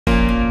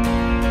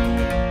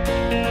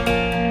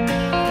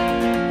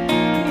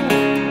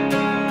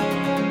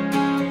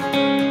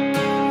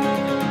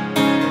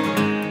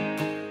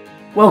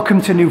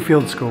Welcome to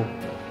Newfield School.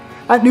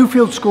 At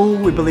Newfield School,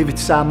 we believe it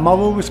is our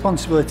moral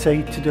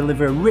responsibility to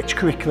deliver a rich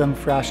curriculum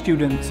for our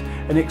students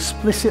and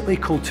explicitly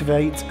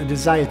cultivate a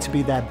desire to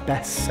be their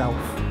best self.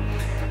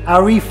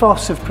 Our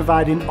ethos of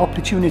providing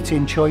opportunity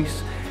and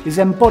choice is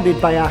embodied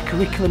by our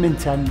curriculum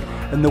intent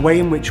and the way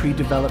in which we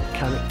develop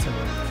character.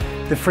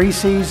 The 3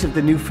 C's of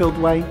the Newfield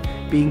Way,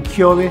 being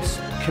curious,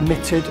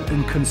 committed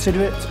and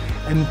considerate,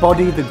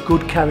 embody the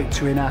good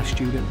character in our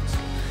students.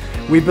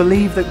 We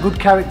believe that good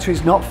character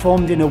is not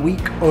formed in a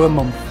week or a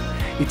month.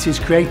 It is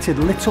created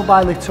little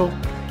by little,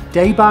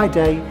 day by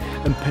day,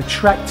 and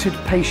protracted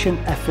patient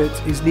effort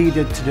is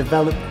needed to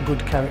develop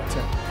good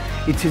character.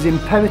 It is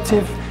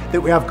imperative that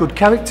we have good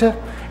character,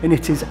 and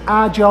it is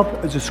our job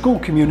as a school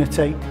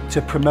community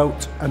to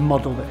promote and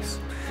model this.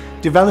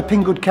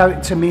 Developing good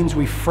character means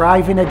we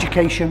thrive in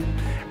education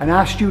and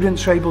our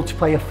students are able to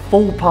play a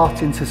full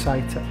part in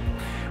society.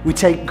 We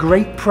take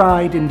great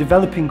pride in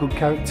developing good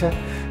character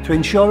to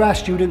ensure our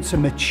students are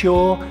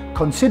mature,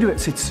 considerate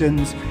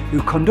citizens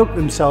who conduct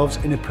themselves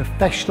in a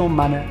professional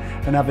manner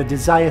and have a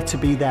desire to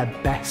be their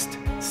best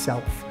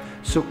self.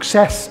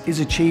 Success is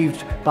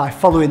achieved by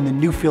following the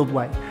Newfield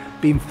Way,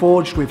 being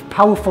forged with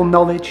powerful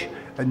knowledge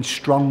and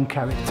strong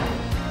character.